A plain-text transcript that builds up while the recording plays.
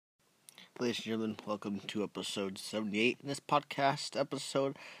Ladies and gentlemen, welcome to episode 78. In this podcast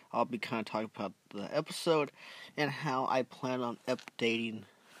episode, I'll be kind of talking about the episode and how I plan on updating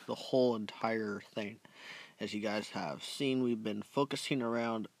the whole entire thing. As you guys have seen, we've been focusing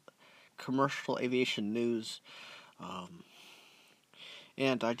around commercial aviation news,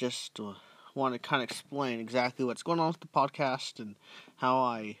 and I just want to kind of explain exactly what's going on with the podcast and how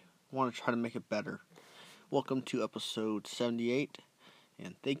I want to try to make it better. Welcome to episode 78,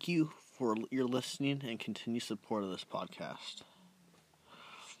 and thank you for your listening and continued support of this podcast.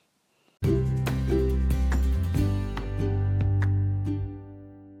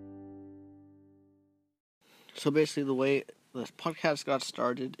 So basically the way this podcast got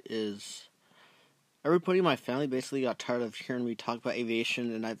started is everybody in my family basically got tired of hearing me talk about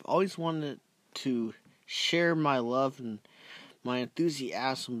aviation, and I've always wanted to share my love and my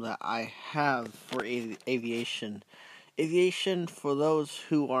enthusiasm that I have for aviation. Aviation, for those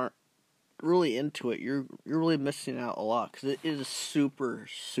who aren't really into it, you're really missing out a lot, because it is super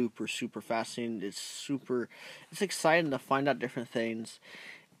fascinating. It's exciting to find out different things,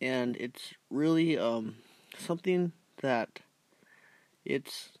 and it's really something that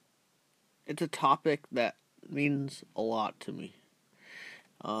it's a topic that means a lot to me.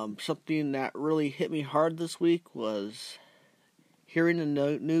 Something that really hit me hard this week was hearing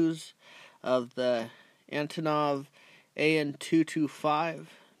the news of the Antonov AN-225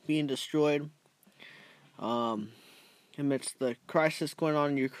 being destroyed amidst the crisis going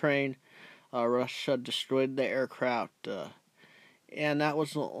on in Ukraine. Russia destroyed the aircraft, and that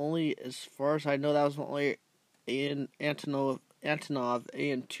was the only, as far as I know, that was the only Antonov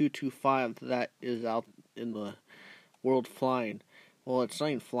AN-225 that is out in the world flying. Well, it's not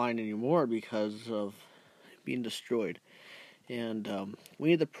even flying anymore because of being destroyed. And we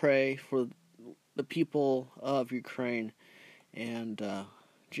need to pray for the people of Ukraine, and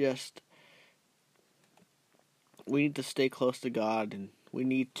we need to stay close to God, and we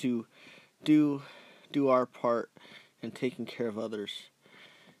need to do our part in taking care of others.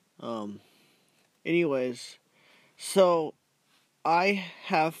 Anyways, so I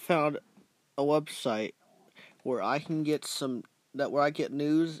have found a website where I can get where I get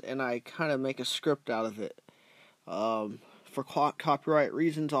news, and I kind of make a script out of it. For copyright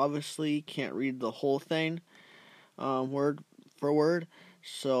reasons, obviously, can't read the whole thing word for word,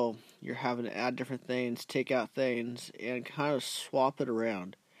 so you're having to add different things, take out things, and kind of swap it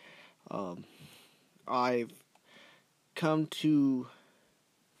around. I've come to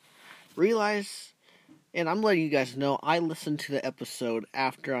realize, and I'm letting you guys know, I listen to the episode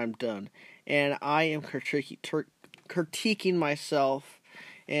after I'm done, and I am critiquing myself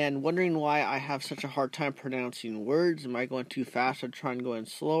and wondering why I have such a hard time pronouncing words. Am I going too fast or trying to go in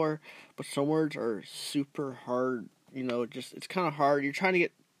slower? But some words are super hard, it's kind of hard. You're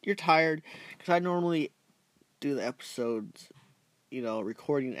tired, because I normally do the episodes,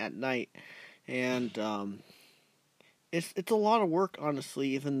 recording at night, and it's a lot of work, honestly,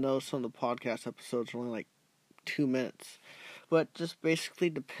 even though some of the podcast episodes are only like 2 minutes. But just basically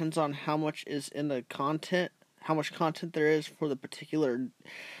depends on how much is in the content, how much content there is for the particular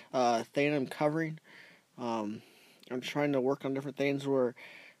thing I'm covering. I'm trying to work on different things where,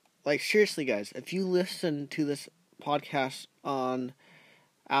 like, seriously, guys, if you listen to this podcast on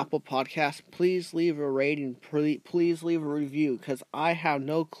Apple Podcasts, please leave a rating, please leave a review, because I have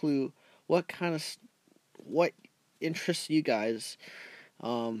no clue what interests you guys.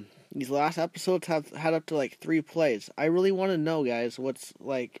 These last episodes have had up to like 3 plays. I really want to know, guys, what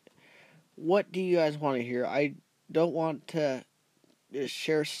do you guys want to hear? I don't want to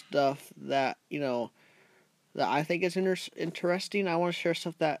share stuff that, that I think is interesting. I want to share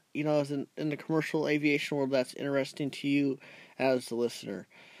stuff that, is in the commercial aviation world that's interesting to you as the listener.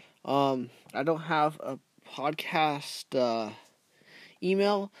 I don't have a podcast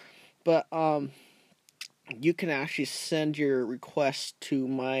email, but you can actually send your request to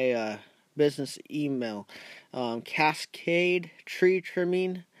my business email,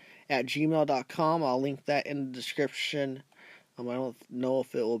 cascadetreetrimming@gmail.com. I'll link that in the description. I don't know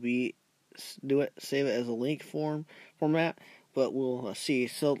if it will be save it as a link format, but we'll see.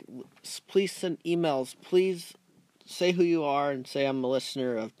 So please send emails. Please say who you are and say I'm a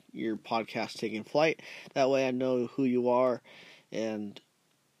listener of your podcast taking flight. That way I know who you are, and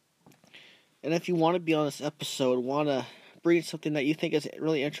if you want to be on this episode, want to bring something that you think is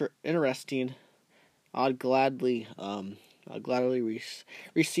really interesting, I'd gladly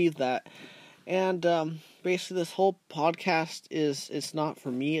receive that. And basically, this whole podcast it's not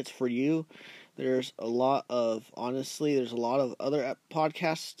for me; it's for you. There's a lot of other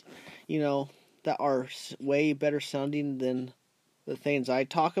podcasts, that are way better sounding than the things I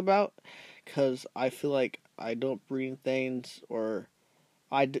talk about. because I feel like I don't bring things, or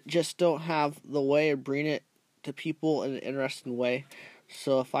just don't have the way of bringing it to people in an interesting way.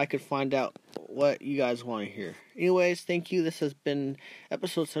 So if I could find out what you guys want to hear. Anyways, thank you. This has been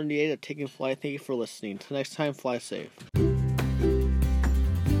episode 78 of Taking Flight. Thank you for listening. Till next time, fly safe.